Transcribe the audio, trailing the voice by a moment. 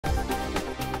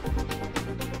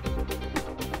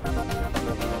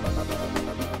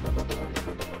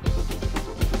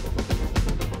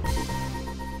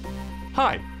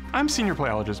Hi, I'm Senior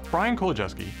Playologist Brian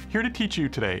Kolodziejski, here to teach you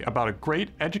today about a great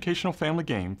educational family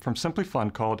game from Simply Fun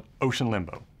called Ocean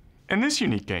Limbo. In this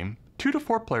unique game, 2 to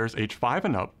 4 players age 5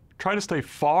 and up try to stay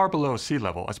far below sea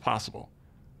level as possible.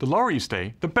 The lower you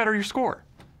stay, the better your score.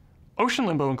 Ocean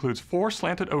Limbo includes 4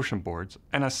 slanted ocean boards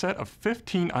and a set of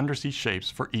 15 undersea shapes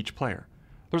for each player.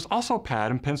 There's also a pad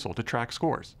and pencil to track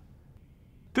scores.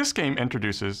 This game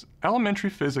introduces elementary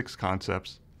physics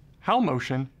concepts, how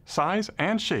motion, size,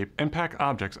 and shape impact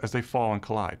objects as they fall and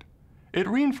collide. It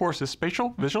reinforces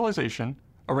spatial visualization,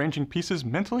 arranging pieces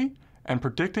mentally, and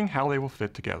predicting how they will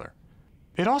fit together.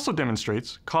 It also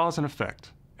demonstrates cause and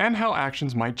effect, and how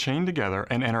actions might chain together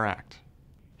and interact.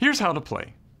 Here's how to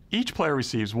play. Each player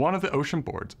receives one of the ocean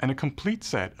boards and a complete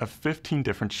set of 15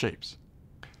 different shapes.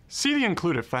 See the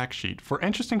included fact sheet for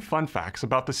interesting fun facts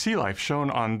about the sea life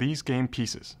shown on these game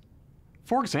pieces.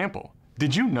 For example,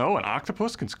 did you know an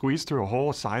octopus can squeeze through a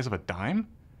hole the size of a dime?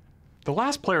 The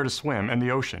last player to swim in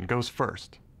the ocean goes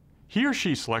first. He or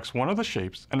she selects one of the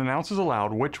shapes and announces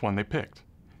aloud which one they picked.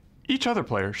 Each other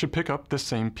player should pick up this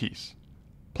same piece.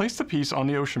 Place the piece on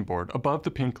the ocean board above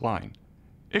the pink line.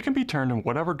 It can be turned in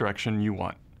whatever direction you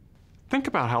want. Think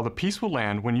about how the piece will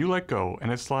land when you let go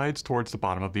and it slides towards the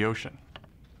bottom of the ocean.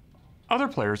 Other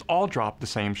players all drop the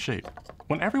same shape.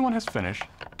 When everyone has finished,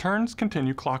 turns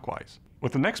continue clockwise,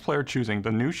 with the next player choosing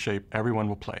the new shape everyone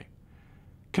will play.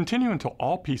 Continue until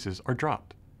all pieces are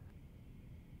dropped.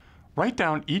 Write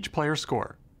down each player's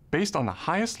score, based on the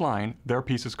highest line their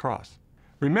pieces cross.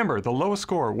 Remember, the lowest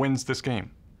score wins this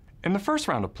game. In the first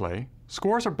round of play,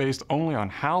 scores are based only on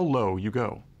how low you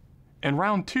go. In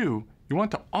round 2, you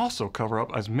want to also cover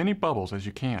up as many bubbles as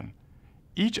you can.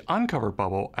 Each uncovered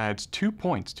bubble adds 2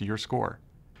 points to your score.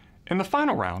 In the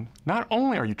final round, not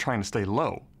only are you trying to stay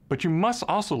low, but you must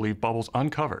also leave bubbles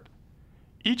uncovered.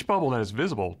 Each bubble that is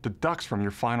visible deducts from your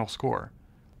final score.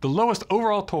 The lowest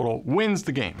overall total wins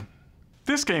the game.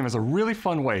 This game is a really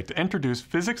fun way to introduce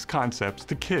physics concepts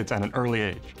to kids at an early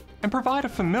age, and provide a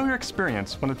familiar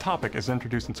experience when the topic is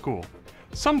introduced in school.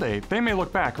 Someday, they may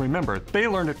look back and remember they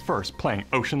learned it first playing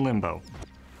Ocean Limbo.